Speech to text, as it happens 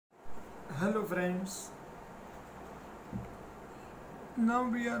Hello friends, now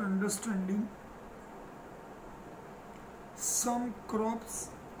we are understanding some crops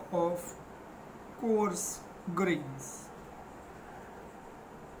of coarse grains.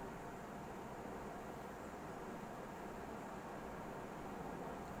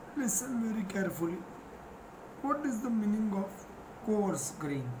 Listen very carefully. What is the meaning of coarse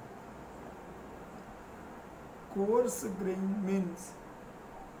grain? Coarse grain means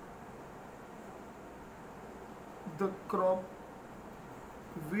the crop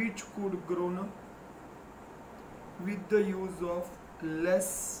which could grown up with the use of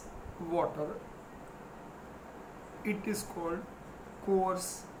less water. It is called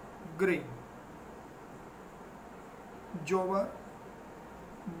coarse grain. Jowar,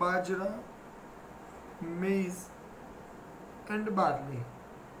 bajra, maize and barley.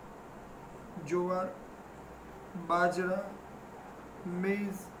 Jowar, bajra,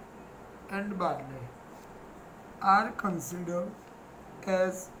 maize and barley are considered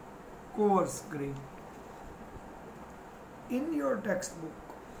as coarse grain. In your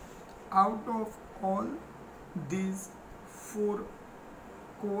textbook, out of all these four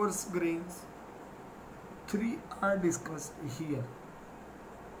coarse grains, three are discussed here.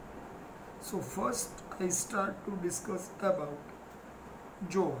 So first I start to discuss about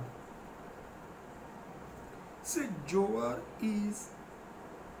jowar. See, jowar is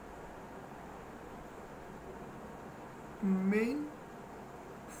main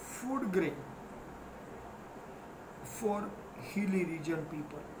food grain for hilly region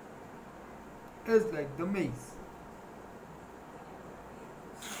people, as like the maize.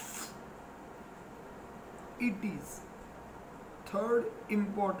 It is third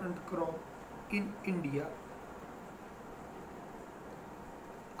important crop in India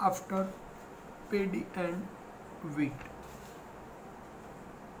after paddy and wheat.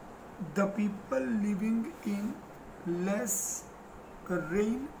 The people living in less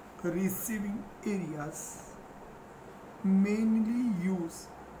rain receiving areas mainly use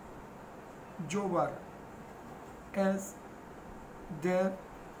jowar as their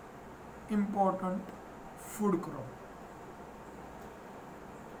important food crop.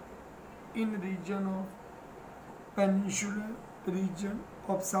 In region of peninsular region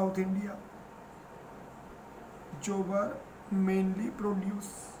of South India, jowar mainly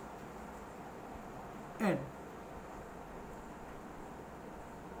produce, and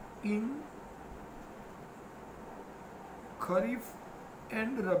in Kharif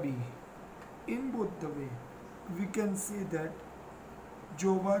and Rabi, in both the way, we can say that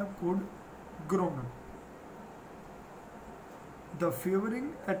jowar could grown up. The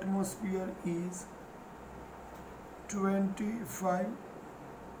favoring atmosphere is 25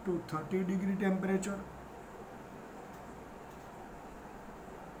 to 30 degree temperature,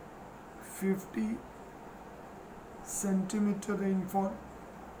 50 centimeter rainfall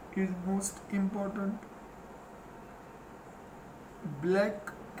is most important.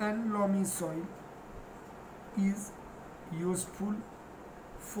 Black and loamy soil is useful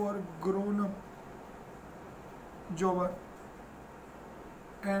for grown up jowar,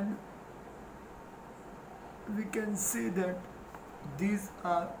 and we can say that these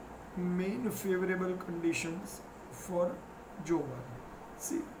are main favorable conditions for jowar.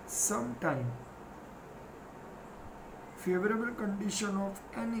 See, sometime favorable condition of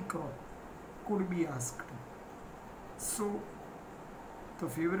any crop could be asked. So the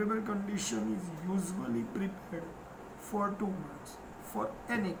favorable condition is usually prepared for 2 months for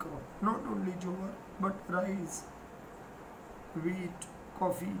any crop, not only jowar but rice, wheat,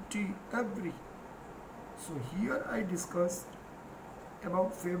 coffee, tea, every. So here I discussed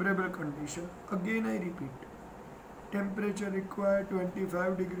about favorable condition. Again I repeat, temperature required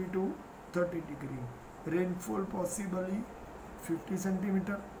 25 degree to 30 degree, rainfall possibly 50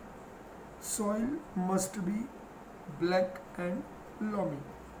 centimeter, soil must be black and loamy.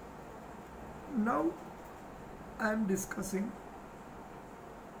 Now I am discussing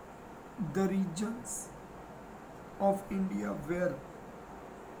the regions of India where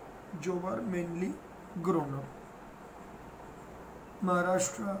jowar mainly grown up.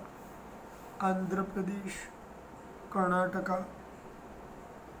 Maharashtra, Andhra Pradesh, Karnataka,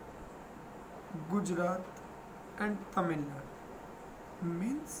 Gujarat and Tamil Nadu.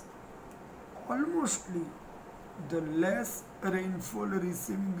 Means almostly the less rainfall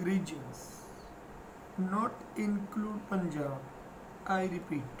receiving regions, not include Punjab. I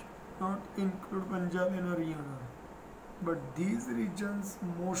repeat, not include Punjab and Haryana. But these regions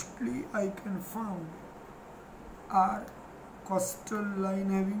mostly I can found are coastal line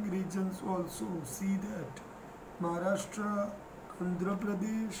having regions also. See that Maharashtra, Andhra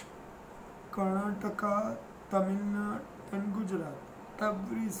Pradesh, Karnataka, Tamil Nadu and Gujarat.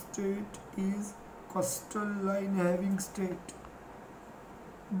 Every state is coastal line having state,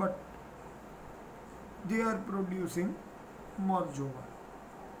 but they are producing more jowar.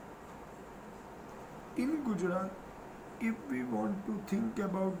 In Gujarat, if we want to think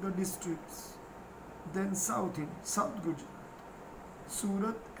about the districts, then South Gujarat,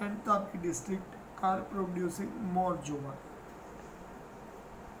 Surat and Tapi district are producing more jowar.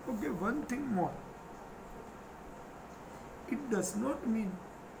 Okay, one thing more. It does not mean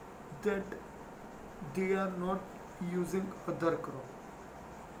that they are not using other crop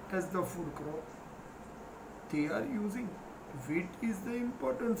as the food crop. They are using. Wheat is the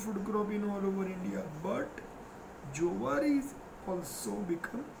important food crop in all over India, but jowar is also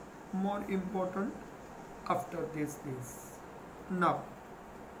become more important after these days. Now,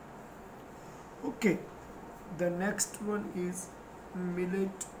 okay, the next one is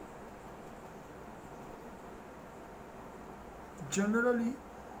millet. Generally,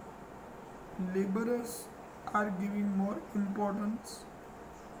 laborers are giving more importance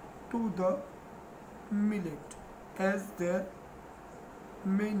to the millet as their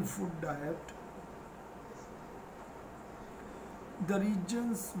main food diet. The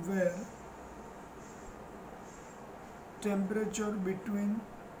regions where temperature between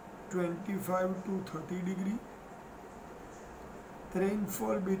 25 to 30 degree,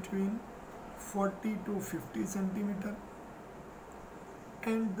 rainfall between 40 to 50 centimeter,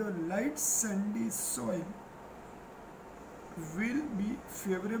 and the light sandy soil will be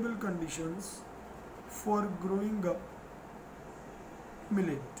favorable conditions for growing up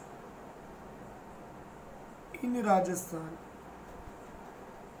millet. In Rajasthan,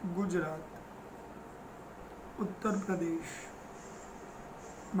 Gujarat, Uttar Pradesh,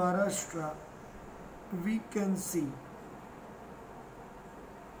 Maharashtra, we can see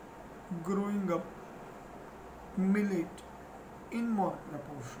growing up millet in more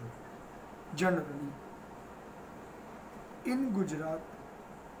proportion. Generally, in Gujarat,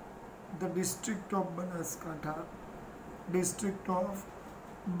 the district of Banaskantha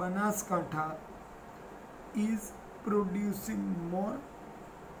is producing more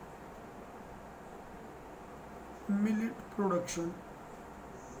millet production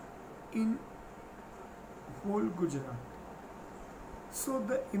in whole Gujarat. So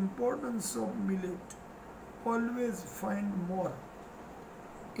the importance of millet always find more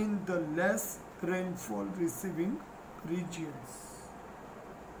in the less rainfall receiving regions.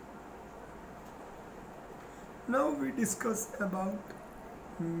 Now we discuss about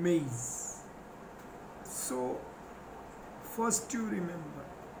maize. So first you remember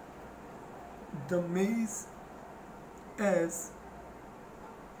the maize as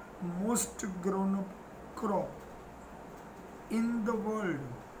most grown up crop in the world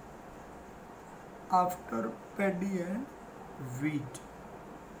after paddy and wheat.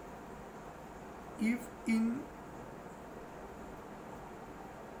 If in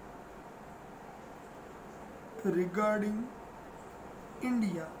regarding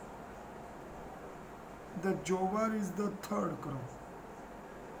India, the jowar is the third crop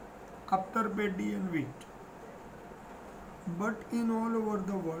after paddy and wheat. But in all over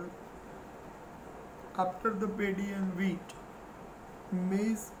the world, after the paddy and wheat,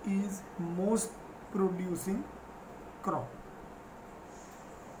 maize is most producing crop.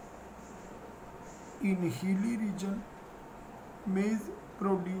 In hilly region, maize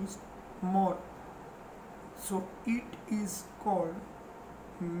produced more, so it is called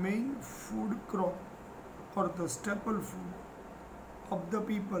main food crop or the staple food of the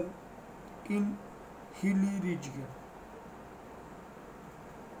people in hilly region.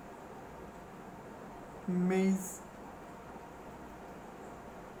 Maize,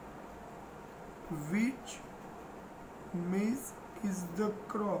 which maize is the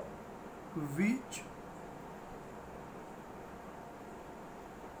crop which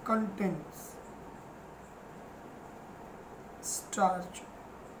contains starch,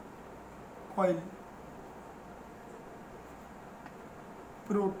 oil,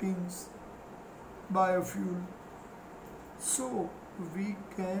 proteins, biofuel, so we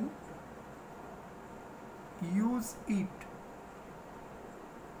can use it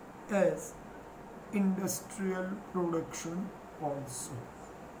as industrial production also.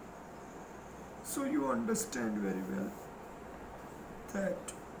 So you understand very well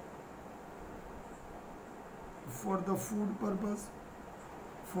that for the food purpose,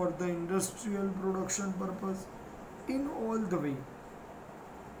 for the industrial production purpose, in all the way,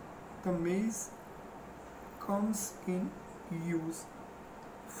 the maize comes in use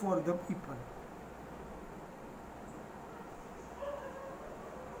for the people.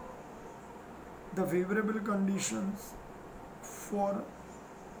 The favorable conditions for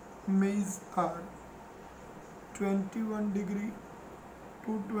maize are 21 degree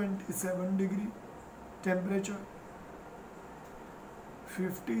to 27 degree temperature,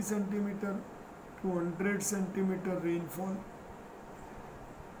 50 centimeter to 100 centimeter rainfall,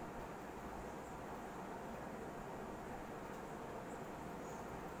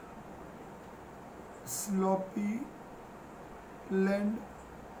 sloppy land,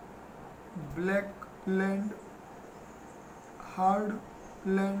 black land, hard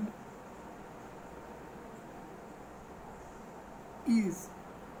land is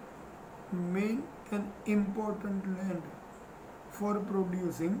main and important land for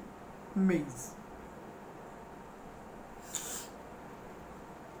producing maize.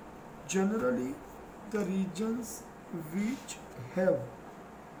 Generally, the regions which have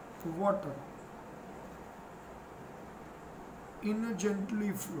water in a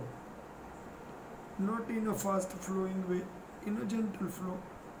gently flow, not in a fast flowing way, in a gentle flow,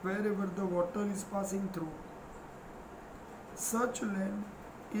 wherever the water is passing through, such land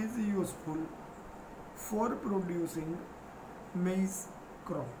is useful for producing maize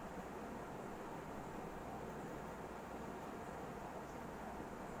crop.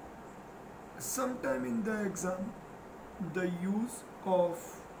 Sometime in the exam, the use of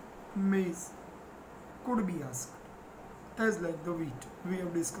maize could be asked, as like the wheat we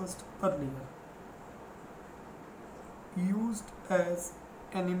have discussed earlier. Used as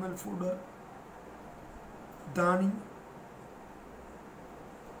animal fodder, dani,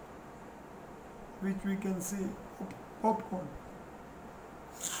 which we can say popcorn,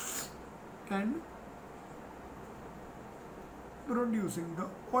 and producing the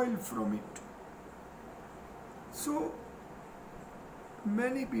oil from it. So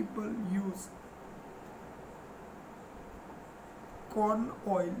many people use corn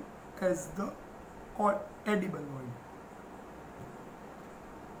oil as the edible oil.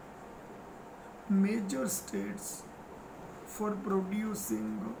 Major states for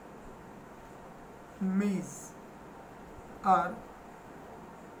producing maize are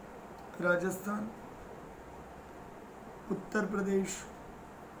Rajasthan, Uttar Pradesh,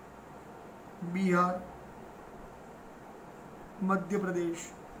 Bihar, Madhya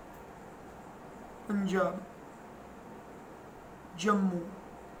Pradesh, Punjab, Jammu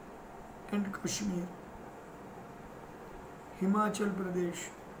and Kashmir, Himachal Pradesh,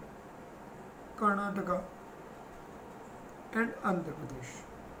 Karnataka and Andhra Pradesh.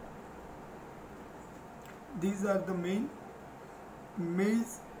 These are the main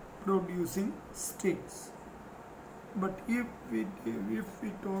maize producing states. But if we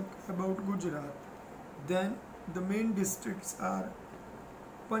talk about Gujarat, then the main districts are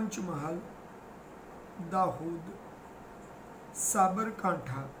Panchmahal, Dahood,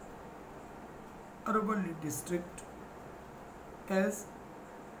 Sabarkantha, Arvali district as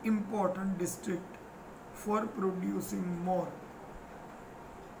important district for producing more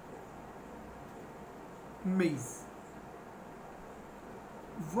maize.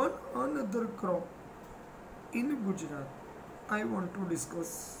 One another crop in Gujarat I want to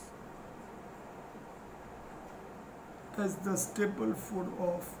discuss as the staple food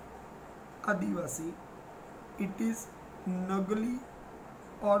of Adivasi. It is Nagli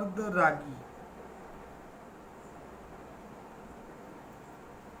or the Ragi.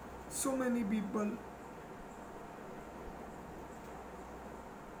 So many people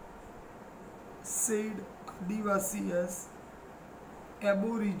said Adivasi as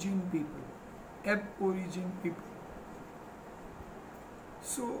aborigine people.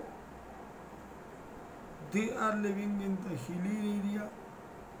 So they are living in the hilly area,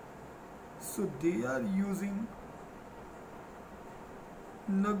 so they are using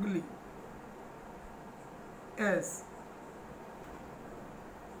Nagli as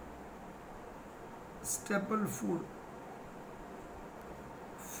staple food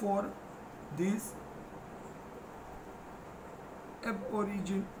for these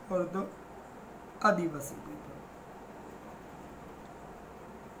aborigine or the Adivasi people.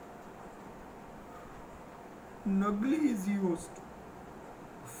 Nagli is used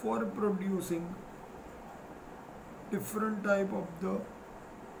for producing different type of the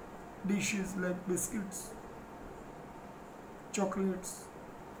dishes like biscuits, chocolates,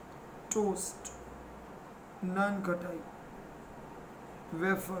 toast, naan khatai,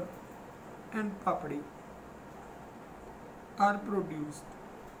 wafer and papdi are produced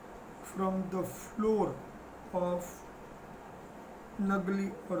from the flour of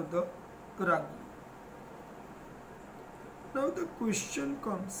Nagli or the Ragi. Now the question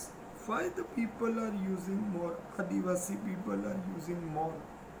comes, why the people are using more, Adivasi people are using more?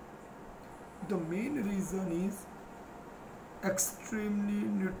 The main reason is extremely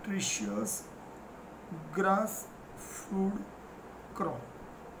nutritious grass food crop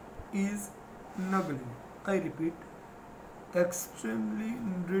is Nagli. I repeat, extremely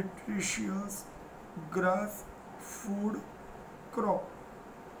nutritious grass food crop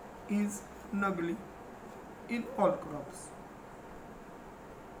is Nagli in all crops.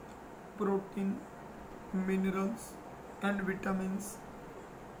 Protein, minerals and vitamins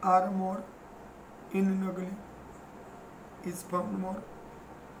are more in Nagli, is found more,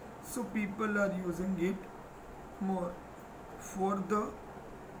 so people are using it more for the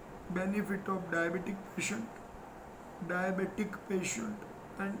benefit of diabetic patient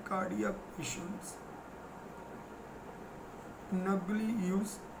and cardiac patients. Nagli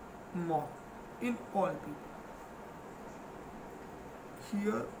use more in all people.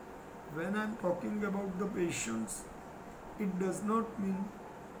 Here, when I am talking about the patients, it does not mean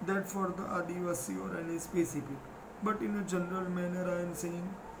that for the Adivasi or any specific, but in a general manner I am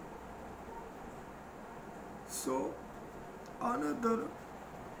saying. So, another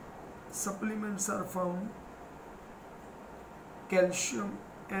supplements are found calcium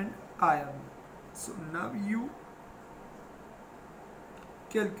and iron. So now you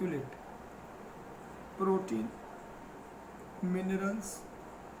calculate protein, minerals,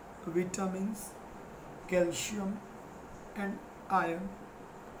 vitamins, calcium and iron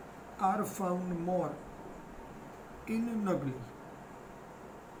are found more in Nagli.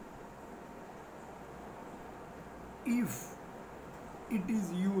 If it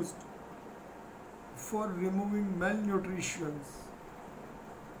is used for removing malnutrition,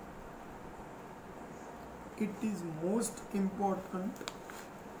 it is most important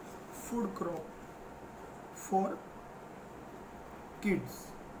food crop for kids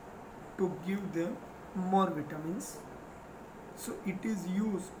to give them more vitamins. So it is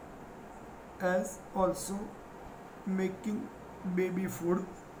used as also making baby food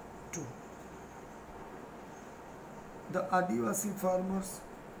too. The Adivasi farmers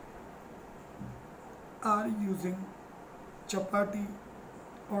are using chapati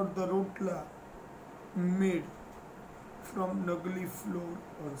or the rotla made from Nagli flour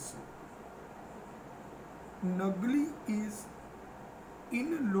also. Nagli is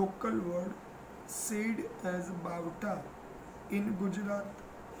in local word said as bavta in Gujarat.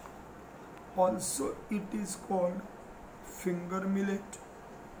 Also it is called finger millet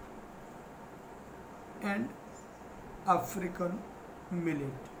and African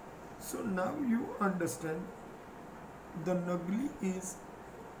millet. So now you understand the Nagli is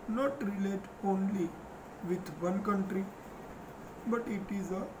not related only with one country, but it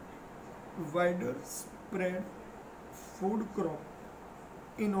is a wider spread food crop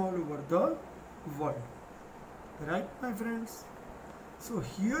in all over the world. Right, my friends? So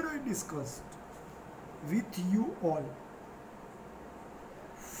here I discussed with you all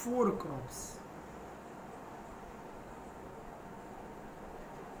 4 crops.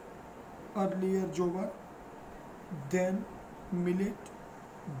 Earlier jowar, then millet,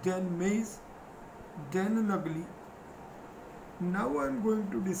 then maize, then Nagli. Now I am going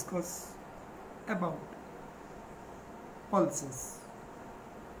to discuss about pulses.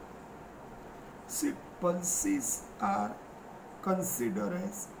 See, pulses are considered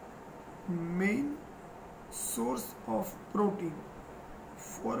as main source of protein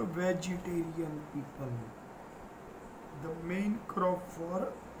for vegetarian people. The main crop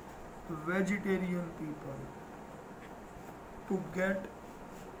for vegetarian people to get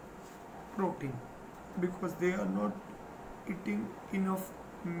protein because they are not eating enough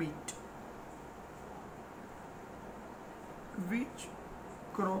meat. Which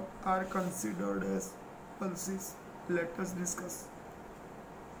crop are considered as pulses? Let us discuss.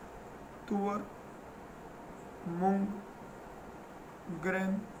 Tuar, mung,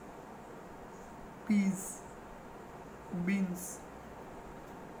 gram, peas, beans,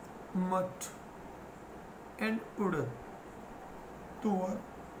 mut and udad. Tuar,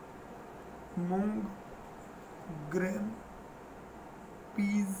 mung, gram,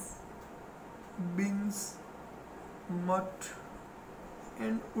 peas, beans, mut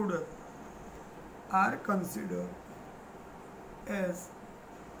and udad are considered as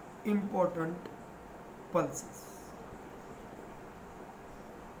important pulses.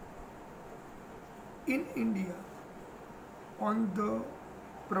 In India, on the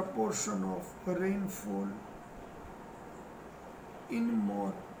proportion of rainfall in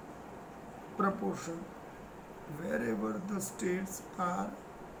more proportion, wherever the states are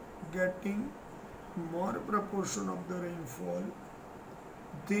getting more proportion of the rainfall,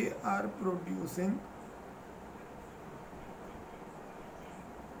 they are producing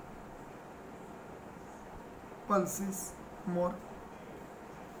pulses more.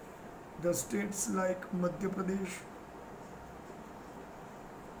 The states like Madhya Pradesh,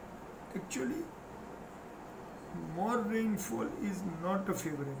 actually more rainfall is not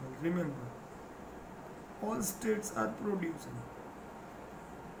favorable. Remember, all states are producing,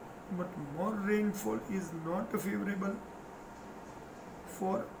 but more rainfall is not favorable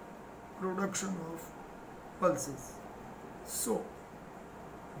for production of pulses. So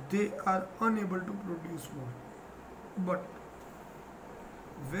they are unable to produce more. But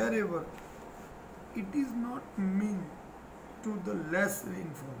wherever it is not mean to the less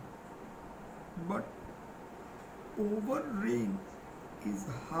rainfall, but over rain is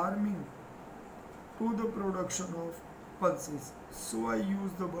harming to the production of pulses. So I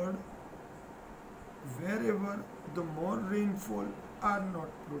use the word wherever the more rainfall are not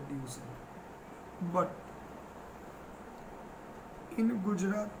producing. But in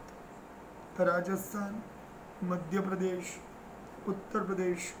Gujarat, Rajasthan, Madhya Pradesh, Uttar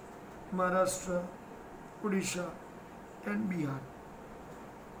Pradesh, Maharashtra, Odisha and Bihar,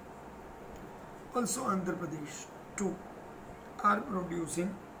 also Andhra Pradesh too, are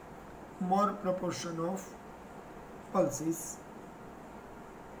producing more proportion of pulses.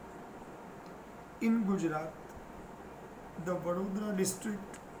 In Gujarat, the Vadodara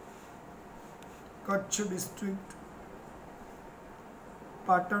district, Kutch district,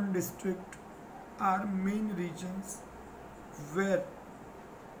 Patan district are main regions where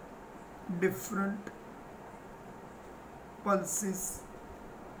different pulses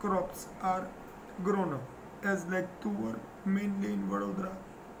crops are grown up, as like tuar mainly in Vadodara,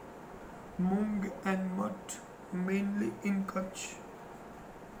 mung and mut mainly in Kutch,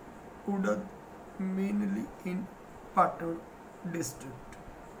 udad mainly in Patan district.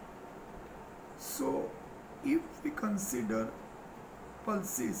 So if we consider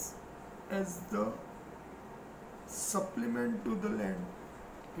pulses as the supplement to the land,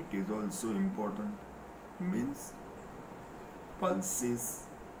 it is also important. Means pulses,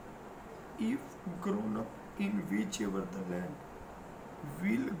 if grown up in whichever the land,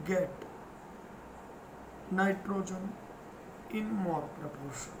 will get nitrogen in more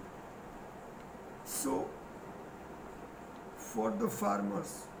proportion. So for the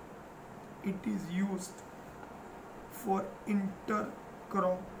farmers, it is used for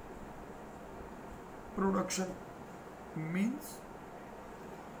intercrop production. Means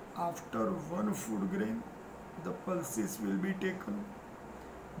after one food grain, the pulses will be taken,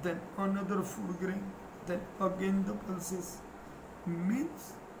 then another food grain, then again the pulses.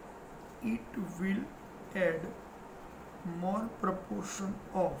 Means it will add more proportion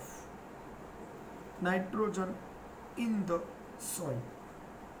of nitrogen in the soil.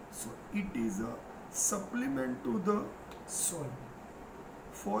 So it is a supplement to the soil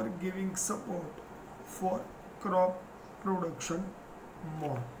for giving support for crop production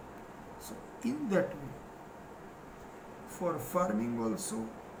more. So in that way, for farming also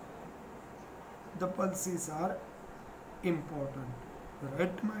the pulses are important,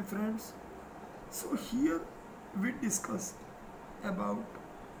 right my friends? So here we discussed about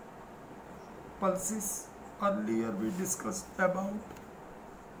pulses. Earlier we discussed about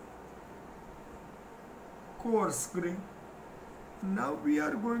coarse grain. Now we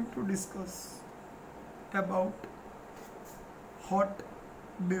are going to discuss about hot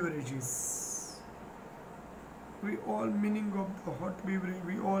beverages. We all meaning of the hot beverage.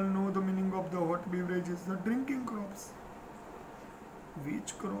 We all know the meaning of the hot beverages, the drinking crops.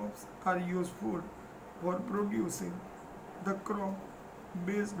 Which crops are useful for producing the crop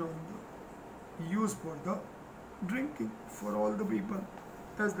based on the use for the drinking for all the people,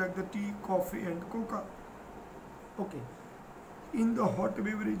 as like the tea, coffee and coca. Okay, in the hot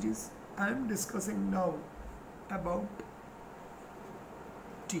beverages I am discussing now about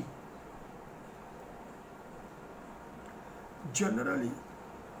tea. Generally,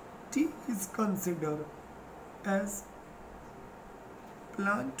 tea is considered as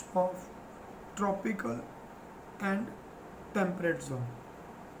plant of tropical and temperate zone.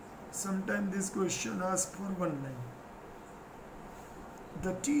 Sometimes this question asks for one line.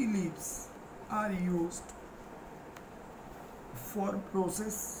 The tea leaves are used for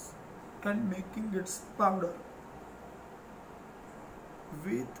process and making its powder.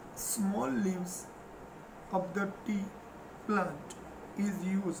 With small leaves of the tea plant is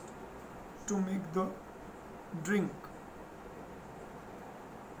used to make the drink.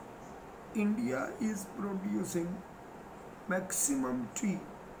 India is producing maximum tea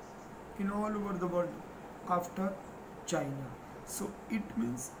in all over the world after China. So it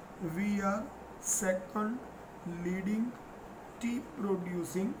means we are second leading tea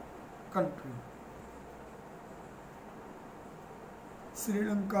producing country. Sri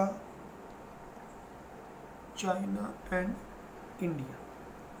Lanka, China and India.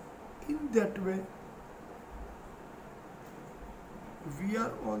 In that way, we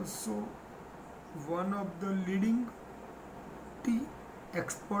are also one of the leading tea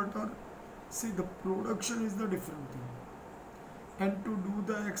exporter. See, the production is the different thing and to do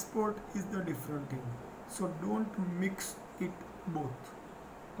the export is the different thing. So don't mix it both.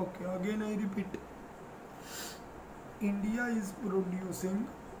 Okay, again I repeat. India is producing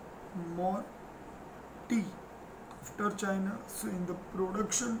more tea after China. So in the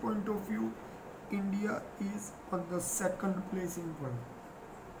production point of view, India is on the second place in world.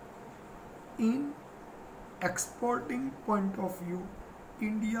 In exporting point of view,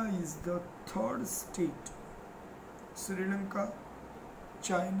 India is the third state. Sri Lanka,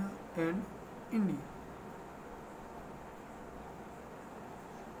 China and India.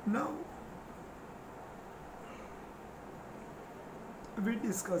 Now we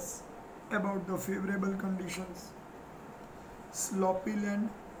discuss about the favorable conditions. Sloppy land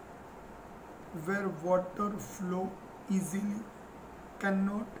where water flow easily,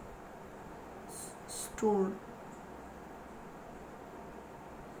 cannot store.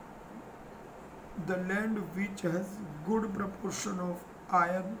 The land which has good proportion of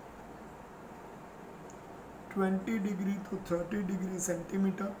iron, 20 degree to 30 degree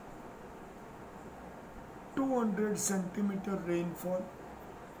centimeter, 200 centimeter rainfall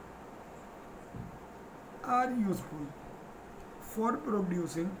are useful for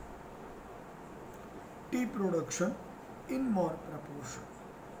producing tea production in more proportion.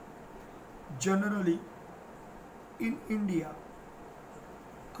 Generally, in India,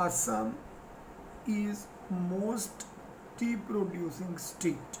 Assam is most tea producing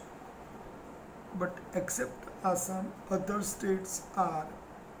state, but except Assam, other states are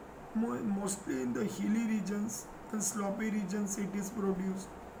mostly in the hilly regions and sloppy regions it is produced.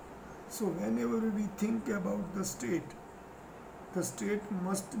 So whenever we think about the state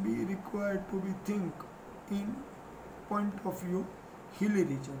must be required to be think in point of view hilly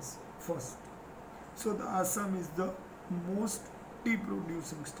regions first. So the Assam is the most tea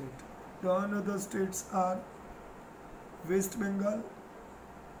producing state. The another states are West Bengal,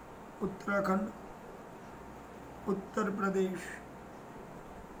 Uttarakhand, Uttar Pradesh,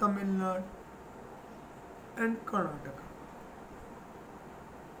 Tamil Nadu and Karnataka.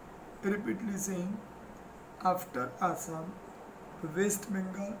 Repeatedly saying, after Assam, West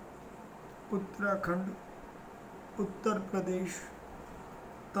Bengal, Uttarakhand, Uttar Pradesh,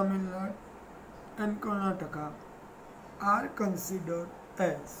 Tamil Nadu and Karnataka are considered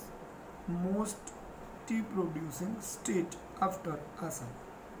as most tea producing state after Assam.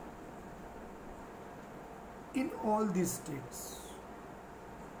 In all these states,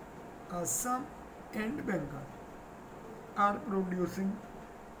 Assam and Bengal are producing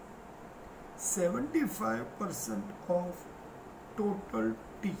 75% of total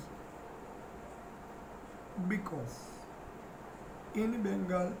tea, because in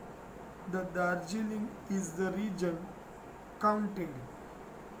Bengal the Darjeeling is the region counted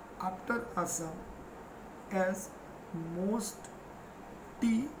after Assam as most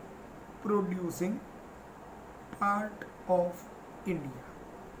tea producing part of India.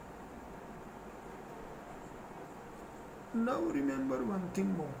 Now remember one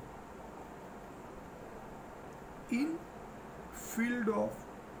thing more. In field of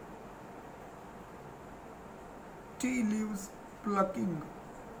tea leaves plucking,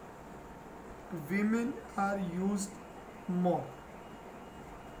 women are used more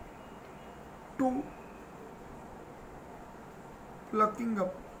to plucking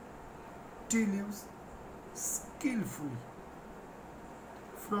up tea leaves skillfully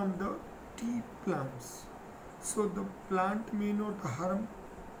from the tea plants. So the plant may not harm,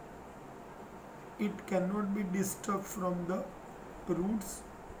 it cannot be disturbed from the roots,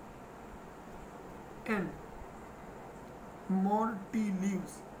 and more tea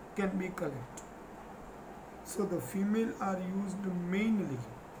leaves can be collected. So the female are used mainly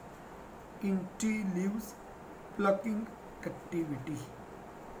in tea leaves plucking activity,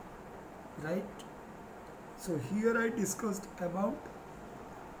 right? So here I discussed about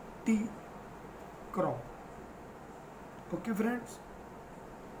tea crop. Okay friends.